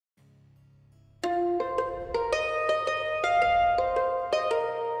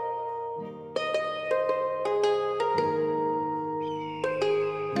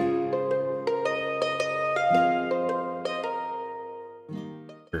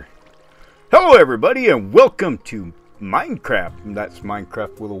Hello everybody and welcome to Minecraft. That's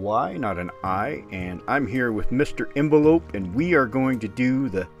Minecraft with a Y, not an I. And I'm here with MrEnvelope and we are going to do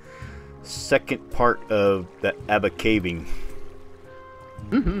the second part of the ABBA caving.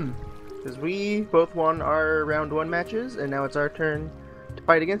 Because we both won our round 1 matches and now it's our turn to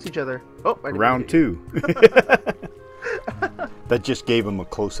fight against each other. Oh, I didn't round 2. That just gave him a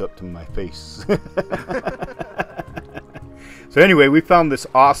close-up to my face. So anyway, we found this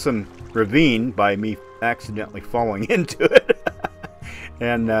awesome ravine by me accidentally falling into it.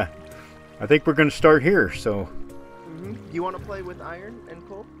 And I think we're going to start here. So You want to play with iron and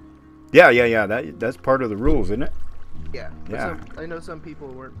coal? yeah, that's part of the rules, isn't it? Yeah. Yeah. I know some people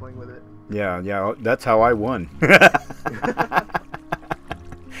weren't playing with it. Yeah, that's how I won.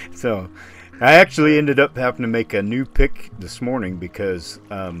 So I actually ended up having to make a new pick this morning because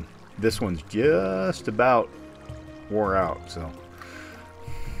this one's just about wore out. So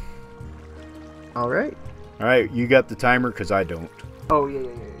all right, you got the timer because I don't. Oh yeah.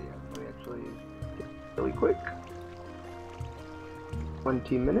 Let me actually get really quick.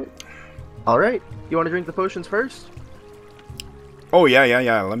 20 minutes. All right, you want to drink the potions first? Oh yeah.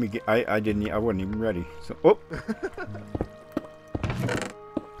 Let me get. I wasn't even ready. So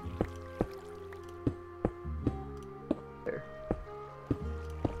There.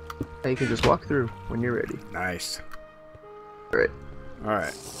 Now you can just walk through when you're ready. Nice. All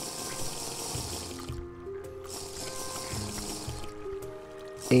right.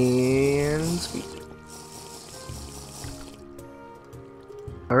 And speed.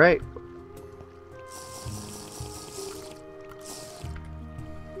 All right.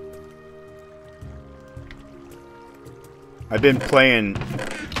 I've been playing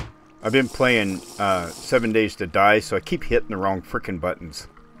 7 Days to Die, so I keep hitting the wrong frickin' buttons.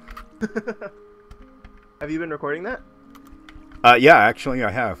 Have you been recording that? Yeah, actually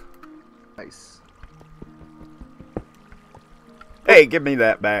I have. Nice. Hey, give me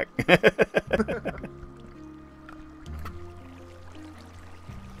that back.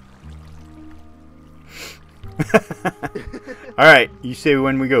 Alright, you say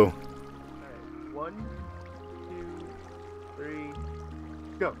when we go. Alright, 1, 2, 3,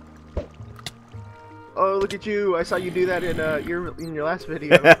 go. Oh, look at you! I saw you do that in your last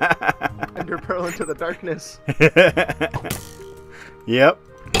video. Ender pearl into the darkness. Yep.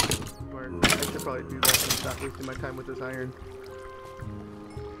 Or I should probably do that and stop wasting my time with this iron.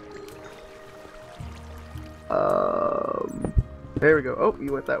 There we go. Oh,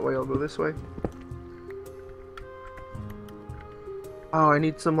 you went that way, I'll go this way. Oh, I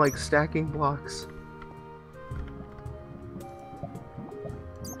need some, like, stacking blocks.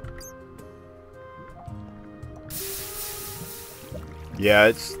 Yeah,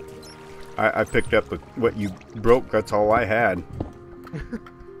 it's... I picked up what you broke, that's all I had.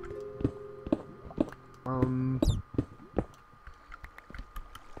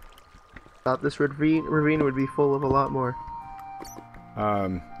 Thought this ravine would be full of a lot more.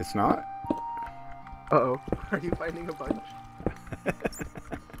 It's not? Uh-oh. Are you finding a bunch?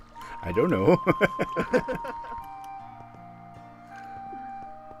 I don't know. How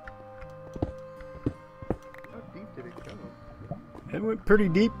deep did it go? It went pretty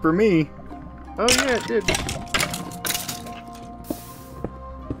deep for me. Oh yeah, it did.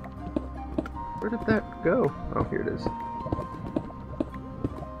 Where did that go? Oh, here it is.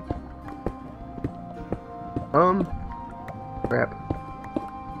 Crap.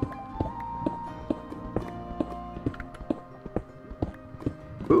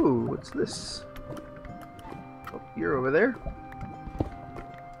 Ooh, what's this? Oh, you're over there.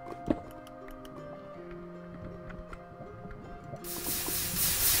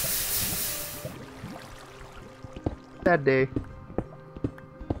 Sad day.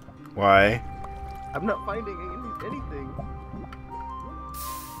 Why? I'm not finding anything.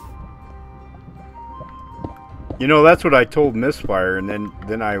 You know, that's what I told Misfire, and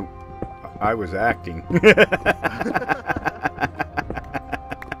then I was acting.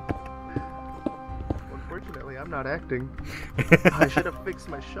 Unfortunately, I'm not acting. I should have fixed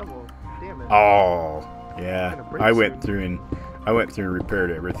my shovel. Damn it. Oh, yeah. I went soon. through and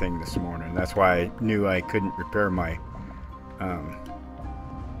repaired everything this morning. That's why I knew I couldn't repair my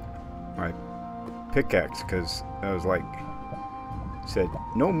my pickaxe, because I was like, said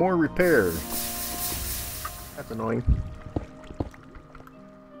no more repairs. That's annoying.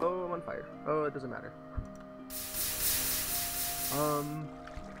 Oh, I'm on fire. Oh, it doesn't matter.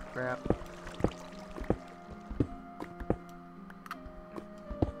 Crap.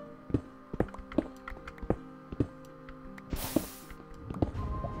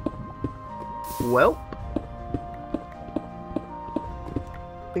 Well.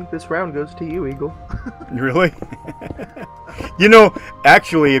 think this round goes to you, Eagle. Really? You know,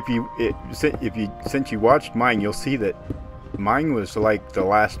 actually, since you watched mine, you'll see that mine was like the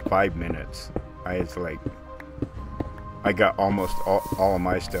last 5 minutes. I got almost all of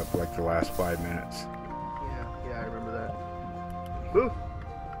my stuff like the last 5 minutes. Yeah, I remember that. Woo!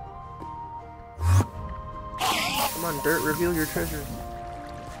 Come on, Dirt, reveal your treasure.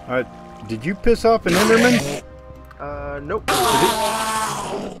 Did you piss off an Enderman? Nope.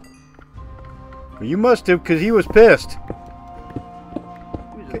 You must have, because he was pissed. He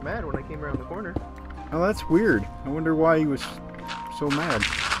was just mad when I came around the corner. Oh, that's weird. I wonder why he was so mad.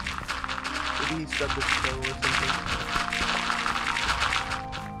 Maybe he stubbed his toe or something.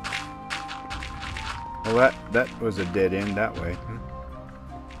 Well, that was a dead end that way.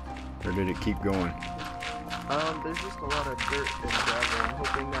 Or did it keep going? There's just a lot of dirt and gravel. I'm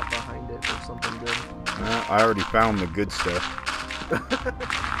hoping that behind it there's something good. I already found the good stuff.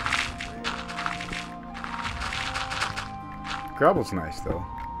 Gravel's nice, though.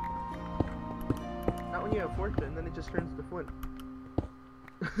 Not when you have fortune, then it just turns to flint.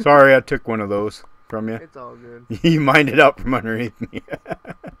 Sorry, I took one of those from you. It's all good. You mined it up from underneath me.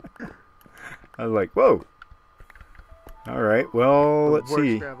 I was like, whoa. Alright, well, let's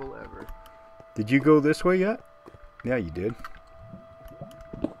see. Worst gravel ever. Did you go this way yet? Yeah, you did.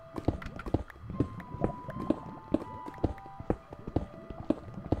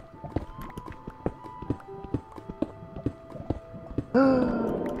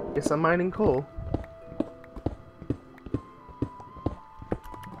 Guess I'm mining coal.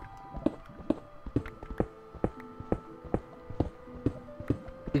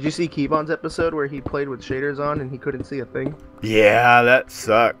 Did you see Keybon's episode where he played with shaders on and he couldn't see a thing? Yeah, that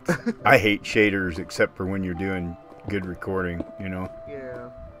sucked. I hate shaders except for when you're doing good recording, you know? Yeah.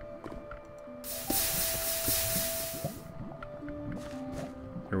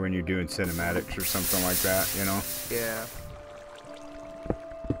 Or when you're doing cinematics or something like that, you know? Yeah.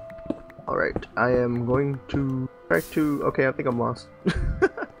 Alright, I am going to try to... Okay, I think I'm lost.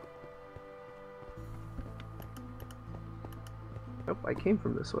 Nope, I came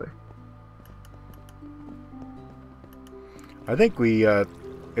from this way. I think we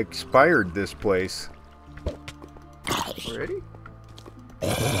expired this place. Already?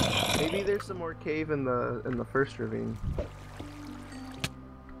 Maybe there's some more cave in the first ravine.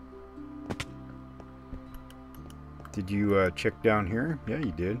 Did you check down here? Yeah,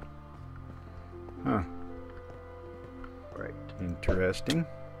 you did. Huh. Right. Interesting.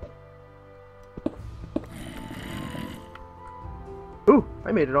 Ooh,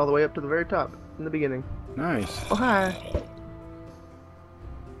 I made it all the way up to the very top in the beginning. Nice. Oh, hi.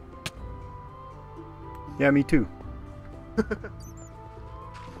 Yeah, me too.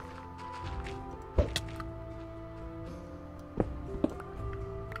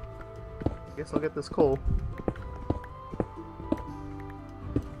 Guess I'll get this coal.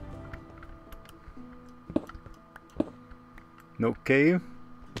 No cave?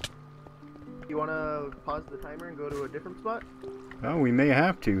 You wanna pause the timer and go to a different spot? Oh, we may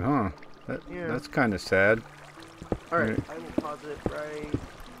have to, huh? Yeah. That's kind of sad. Alright, I will pause it right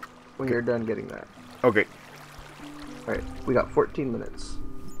when you're done getting that. Okay. Alright, we got 14 minutes.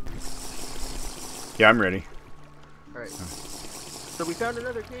 Yeah, I'm ready. Alright. So we found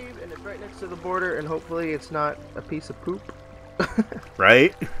another cave and it's right next to the border and hopefully it's not a piece of poop.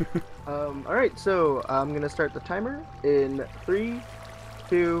 Right? Alright, so I'm gonna start the timer in 3,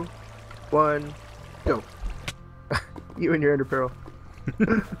 2, 1, go. You and your ender pearl.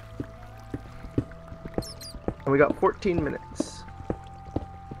 And we got 14 minutes.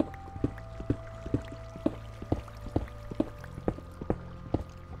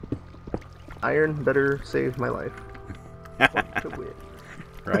 Iron better save my life. Want to win.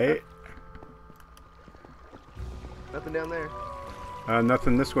 Right? Nothing down there.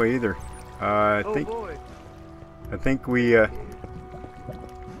 Nothing this way either. I Oh boy. think we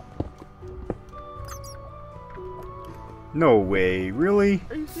No way, really?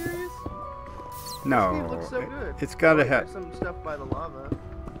 Are you serious? No. This cave looks so good. It's gotta Oh, have. there's some stuff by the lava.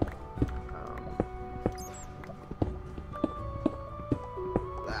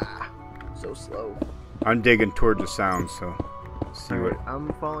 So slow. I'm digging towards the sound, so let's see what. Alright,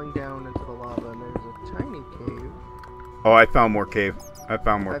 I'm falling down into the lava and there's a tiny cave. Oh, I found more cave. I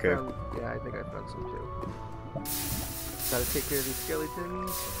found more cave. Yeah, I think I found some too. Gotta take care of these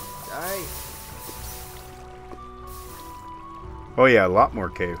skeletons. Die. Oh yeah, a lot more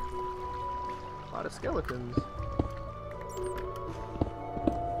cave. A lot of skeletons.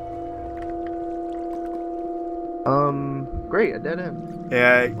 Great, a dead end.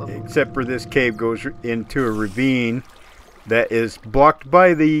 Yeah, Lovely. except for this cave goes into a ravine, that is blocked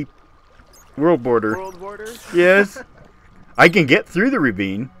by the world border. World border? Yes. I can get through the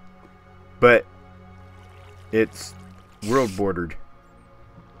ravine, but it's world bordered.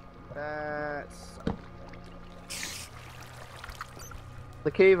 That's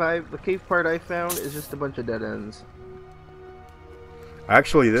the cave part I found is just a bunch of dead ends.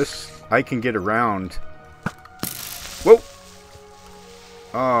 Actually, this I can get around. Whoa!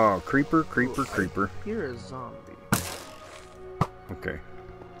 Oh, creeper, creeper, creeper. I hear a zombie. Okay.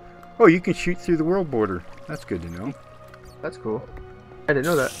 Oh, you can shoot through the world border. That's good to know. That's cool. I didn't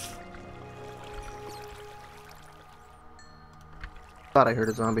know that. Thought I heard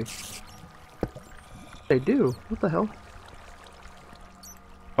a zombie. They do. What the hell?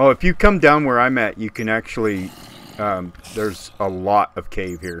 Oh, if you come down where I'm at, you can actually... there's a lot of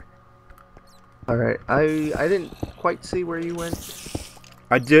cave here. Alright, I didn't quite see where you went.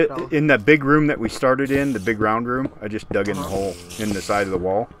 I did, in that big room that we started in, the big round room, I just dug in the hole in the side of the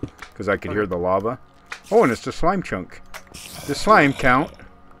wall, because I could hear the lava. Oh, and it's the slime chunk. The slime count.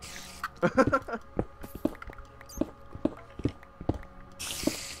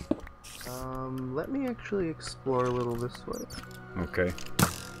 Let me actually explore a little this way. Okay.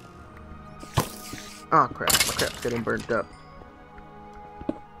 Oh crap, my crap's getting burnt up.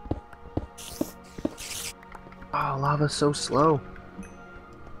 Oh, lava's so slow.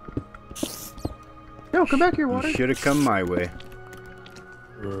 Yo, come back here, water. You should have come my way.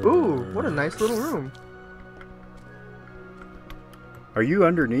 Ooh, what a nice little room. Are you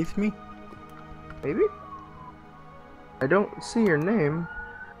underneath me? Maybe? I don't see your name.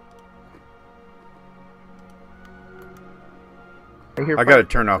 I gotta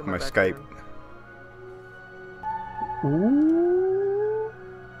turn off my Skype. Ooh.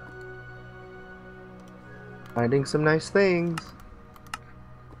 Finding some nice things.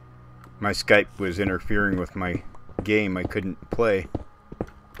 My Skype was interfering with my game. I couldn't play.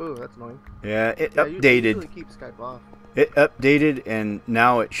 Ooh, that's annoying. Yeah, it You updated. usually keep Skype off. It updated, and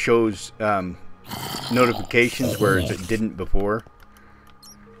now it shows notifications, whereas it didn't before.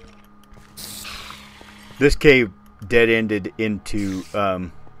 This cave dead-ended into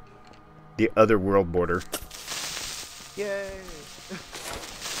the other world border. Yay!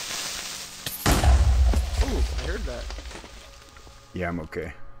 Ooh, I heard that. Yeah, I'm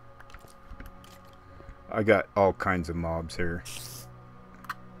okay. I got all kinds of mobs here.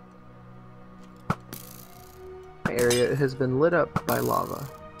 My area has been lit up by lava.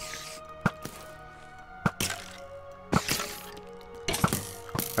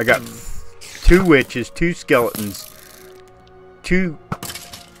 I got 2 witches, 2 skeletons, 2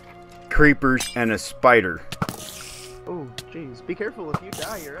 creepers, and a spider. Oh, jeez. Be careful, if you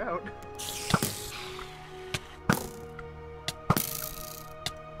die, you're out.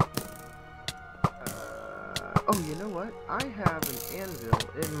 Oh, you know what? I have an anvil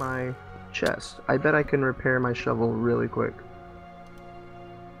in my chest. I bet I can repair my shovel really quick.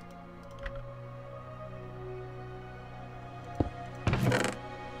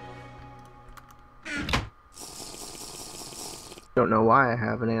 Don't know why I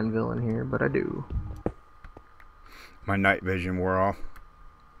have an anvil in here, but I do. My night vision wore off.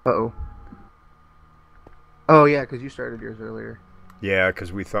 Uh-oh. Oh, yeah, because you started yours earlier. Yeah,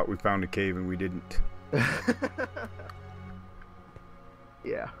 because we thought we found a cave and we didn't.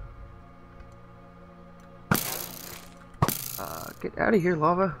 Yeah. Get out of here,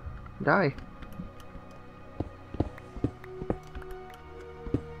 lava. Die.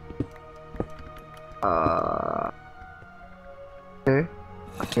 Okay.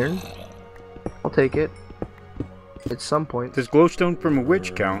 Iron. I'll take it. At some point. Does glowstone from a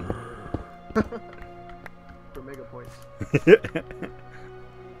witch count? For mega points.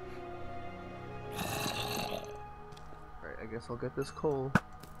 Alright, I guess I'll get this coal.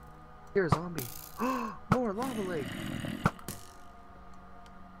 Here, a zombie. More lava lake.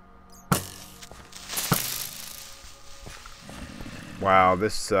 Wow,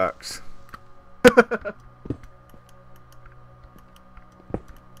 this sucks.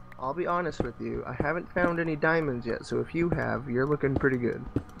 I'll be honest with you, I haven't found any diamonds yet, so if you have, you're looking pretty good.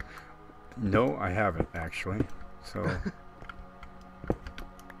 No, I haven't actually. So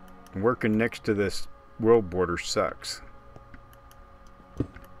working next to this world border sucks.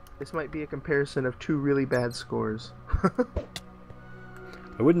 This might be a comparison of 2 really bad scores.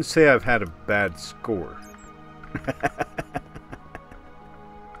 I wouldn't say I've had a bad score.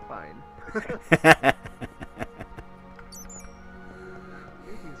 Fine.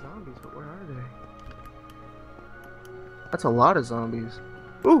 Zombies, but where are they? That's a lot of zombies.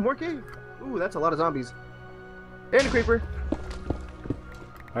 Ooh, more cave! Ooh, that's a lot of zombies. And a creeper!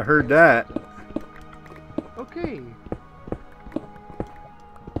 I heard that. Okay.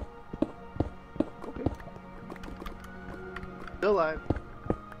 Still alive.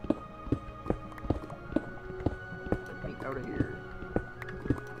 Get me out of here.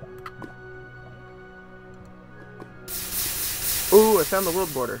 Ooh, I found the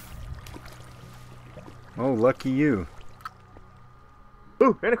world border. Oh, lucky you.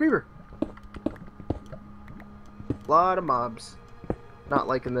 Ooh, and a creeper. Lot of mobs. Not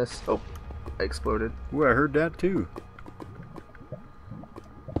liking this. Oh, I exploded. Ooh, I heard that too.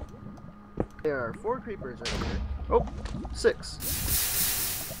 There are 4 creepers right here. Oh,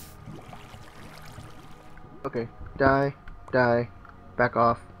 6. Okay, die, die, back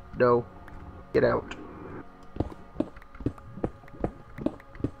off, no, get out.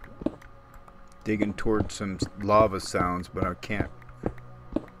 Digging towards some lava sounds, but I can't.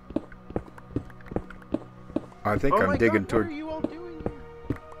 I think I'm digging toward. What are you all doing here?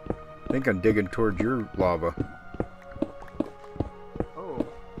 I think I'm digging towards your lava. Oh,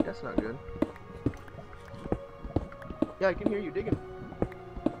 that's not good. Yeah, I can hear you digging.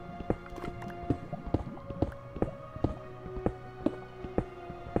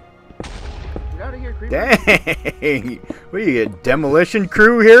 Get out of here, creeper. Dang! What are you, a demolition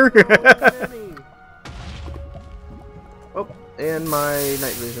crew here? Oh, and my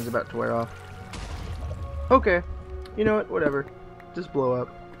night vision's about to wear off. Okay, you know what? Whatever. Just blow up.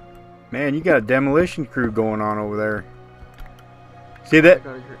 Man, you got a demolition crew going on over there. See that? I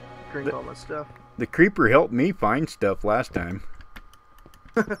gotta drink all my stuff. The creeper helped me find stuff last time.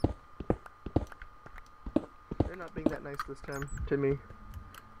 They're not being that nice this time to me.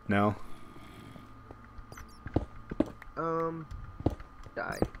 No.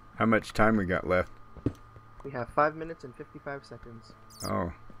 Die. How much time we got left? We have 5 minutes and 55 seconds.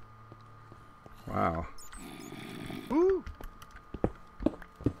 Oh. Wow. Woo!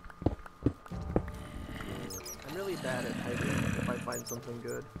 I'm really bad at hiding if I find something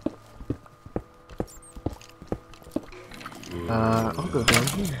good. I'll go down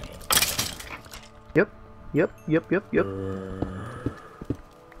here. Yep.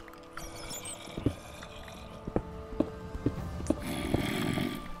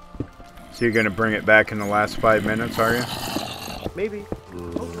 So you're gonna bring it back in the last 5 minutes, are you? Maybe.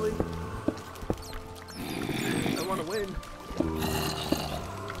 Hopefully. I want to win.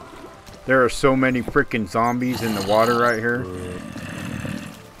 There are so many freaking zombies in the water right here.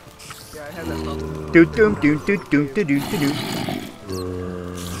 Yeah, I had that problem. Doom doom doom doom doom doom doom.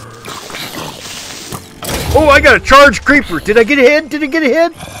 Oh, I got a charged creeper. Did I get a hit? Did I get a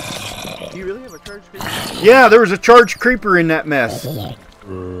hit? Do you really have a charged creeper? Yeah, there was a charged creeper in that mess. I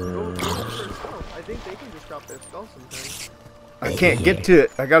think they can just drop their skull sometimes. I can't get to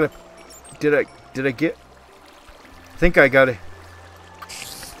it. I gotta. Did I get? I think I got it.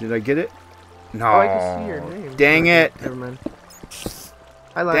 Did I get it? No. Oh, I can see your name. Dang Okay, it. Never mind.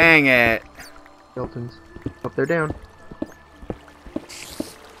 I lied. Dang it. Skeletons. Oh, they're down.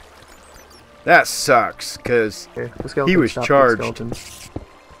 That sucks, cause Okay, the skeletons he was stopped the charged. skeletons.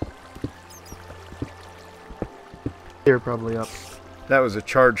 They're probably up. That was a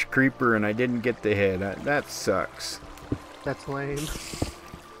charged creeper, and I didn't get the head. That sucks. That's lame.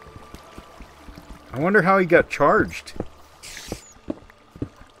 I wonder how he got charged.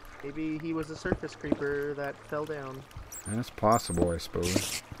 Maybe he was a surface creeper that fell down. That's possible, I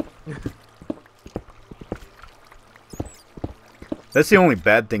suppose. That's the only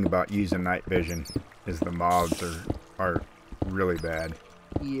bad thing about using night vision, is the mobs are really bad.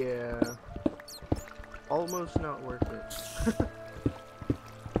 Yeah. Almost not worth it.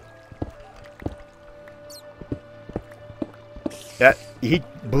 That he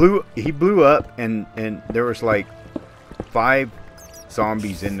blew up, and there was like 5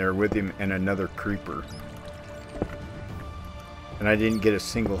 zombies in there with him and another creeper, and I didn't get a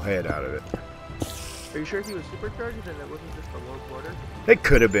single head out of it. Are you sure he was supercharged and it wasn't just the world border? It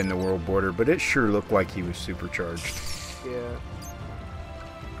could have been the world border, but it sure looked like he was supercharged. Yeah.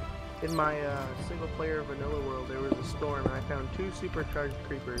 In my single player vanilla world, there was a storm and I found 2 supercharged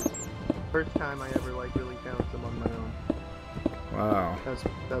creepers. First time I ever like really found them on my own. Wow.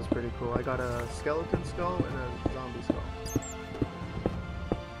 That was pretty cool. I got a skeleton skull and a zombie skull.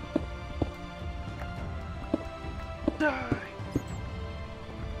 Die!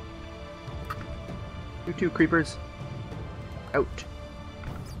 You 2 creepers. Out.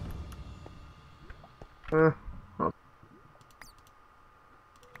 Oh.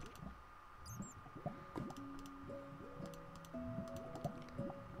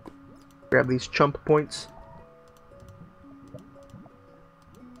 Grab these chump points.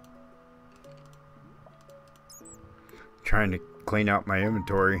 Trying to clean out my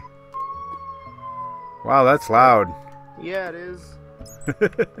inventory. Wow, that's loud. Yeah, it is.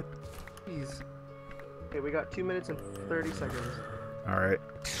 Jeez. Okay, we got 2 minutes and 30 seconds. Alright.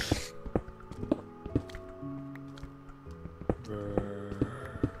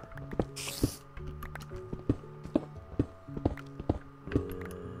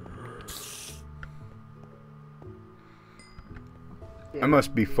 Yeah. I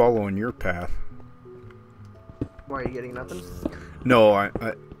must be following your path. Why are you getting nothing? No,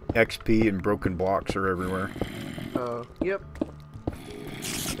 XP and broken blocks are everywhere. Oh, yep.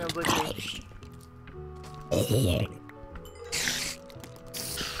 Sounds like me. Oh,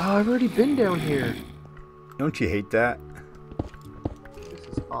 I've already been down here. Don't you hate that? This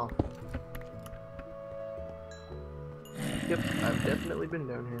is awful. Yep, I've definitely been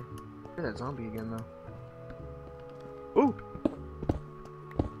down here. Hear that zombie again, though. Ooh!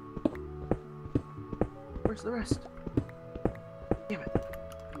 Where's the rest? Damn it.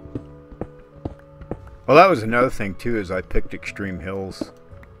 Well, that was another thing, too, is I picked extreme hills.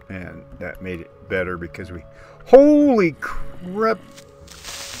 And that made it better because we... Holy crap!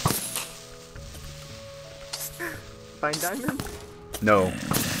 Find diamonds? No.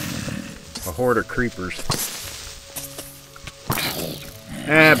 A horde of creepers.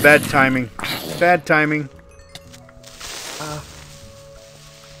 Ah, bad timing. Bad timing.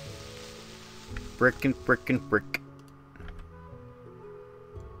 Frickin' frick.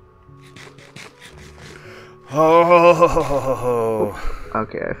 Oh.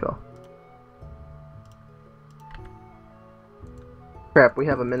 Okay, I fell. Crap, we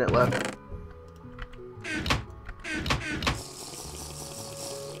have a minute left.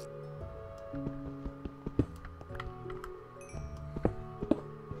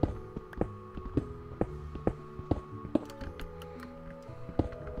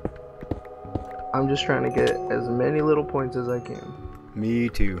 I'm just trying to get as many little points as I can. Me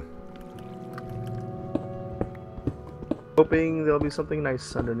too. Hoping there'll be something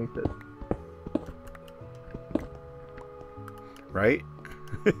nice underneath it. Right?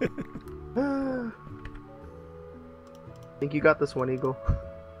 Think you got this one, Eagle.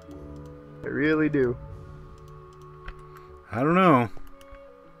 I really do. I don't know.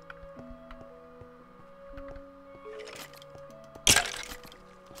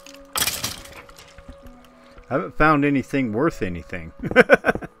 I haven't found anything worth anything.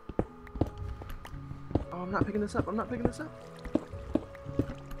 Oh, I'm not picking this up.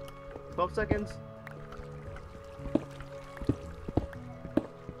 12 seconds.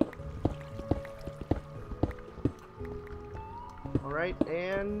 Alright,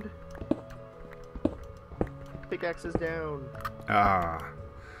 and... pickaxe is down. Ah.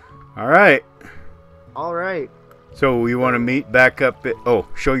 Alright. Alright. So we want to meet back up at... Oh,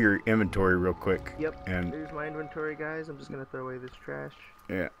 show your inventory real quick. Yep, And there's my inventory, guys. I'm just going to throw away this trash.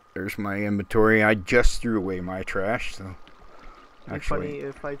 yeah, there's my inventory. I just threw away my trash, so... It'd be funny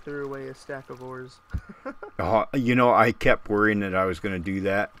if I threw away a stack of ores. You know, I kept worrying that I was going to do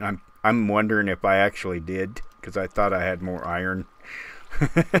that. I'm wondering if I actually did, because I thought I had more iron.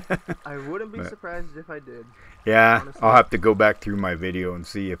 I wouldn't be surprised if I did. Yeah, honestly. I'll have to go back through my video and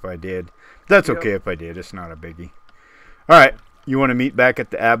see if I did. That's Yep. okay if I did. It's not a biggie. Alright, you want to meet back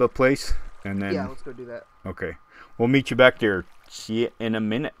at the ABBA place? And then... Yeah, let's go do that. Okay. We'll meet you back there. See you in a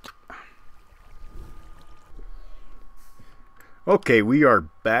minute. Okay, we are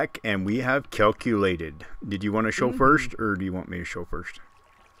back and we have calculated. Did you want to show first, or do you want me to show first?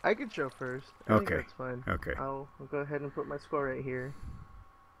 I can show first. I think Okay. that's fine. Okay. I'll go ahead and put my score right here.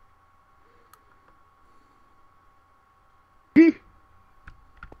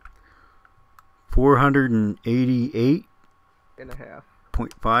 488.5. And a half.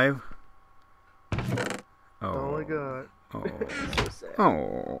 Oh my god. Oh. So sad.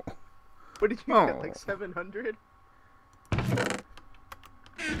 Oh. What did you get? Like 700?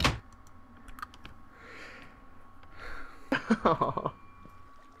 Oh.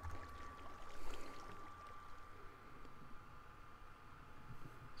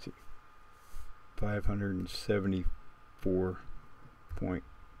 See. 574.5.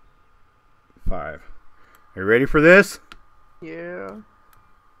 Are you ready for this? Yeah.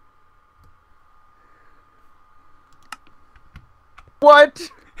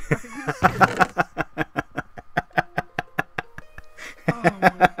 What? Are you serious? Oh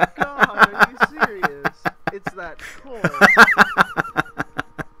my god, are you serious? It's that cold.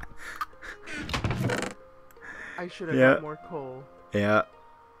 I should have got more coal. Yeah.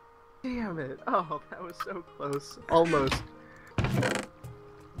 Damn it. Oh, that was so close. Almost.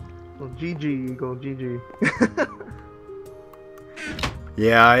 Well, GG, Eagle, GG.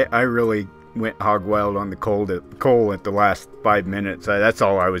 Yeah, I really went hog wild on the coal at the last 5 minutes. That's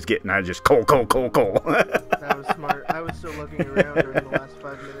all I was getting. I just coal. That was smart. I was still looking around during the last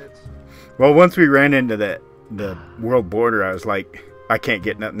 5 minutes. chance. Well, once we ran into the world border, I was like, I can't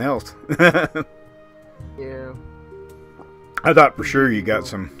get nothing else. Yeah. I thought for sure you got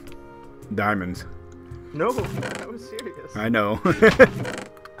some diamonds. No, I was serious. I know.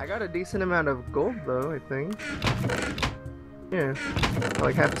 I got a decent amount of gold though, I think. Yeah,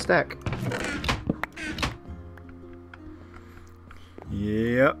 like half a stack.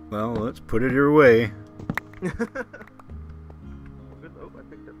 Yep, well, let's put it away. Good. Oh, I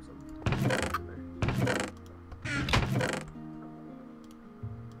picked up some.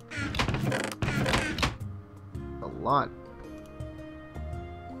 A lot.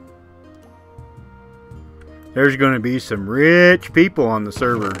 There's going to be some rich people on the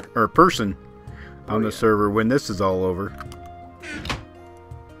server, or person on the server when this is all over.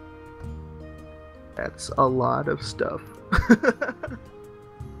 That's a lot of stuff.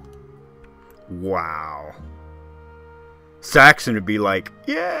 Wow. Saxon would be like,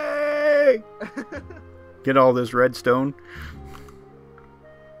 yay! Get all this redstone.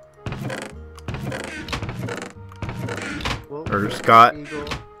 Well, or Scott. Eagle.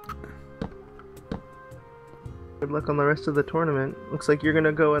 Good luck on the rest of the tournament. Looks like you're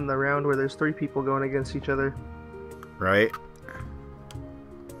gonna go in the round where there's 3 people going against each other. Right.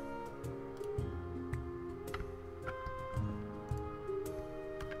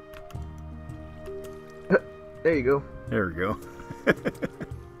 There you go. There we go.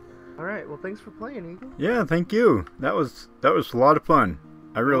 Alright, well thanks for playing, Eagle. Yeah, thank you. That was a lot of fun.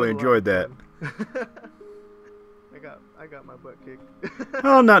 I really enjoyed that. I got my butt kicked.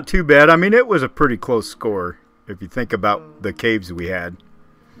 Well, not too bad. I mean, it was a pretty close score if you think about the caves we had.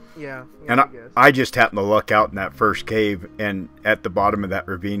 Yeah, and I guess. I just happened to luck out in that first cave, and at the bottom of that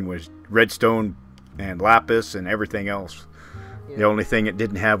ravine was redstone and lapis and everything else. Yeah. The only thing it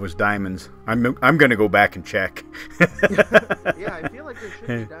didn't have was diamonds. I'm gonna go back and check. Yeah, I feel like there should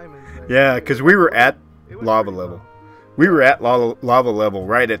be diamonds there. Yeah, because we were at lava level. Low. We were at lava level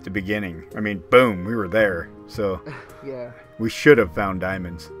right at the beginning. I mean, boom, we were there. So yeah, we should have found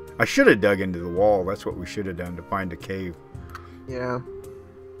diamonds. I should have dug into the wall. That's what we should have done to find a cave. Yeah.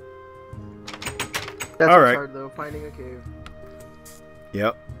 That's all right. hard though, finding a cave.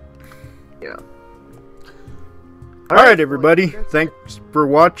 Yep. Yeah. All right, everybody. Thanks for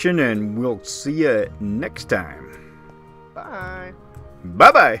watching, and we'll see you next time. Bye.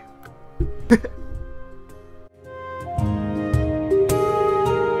 Bye-bye.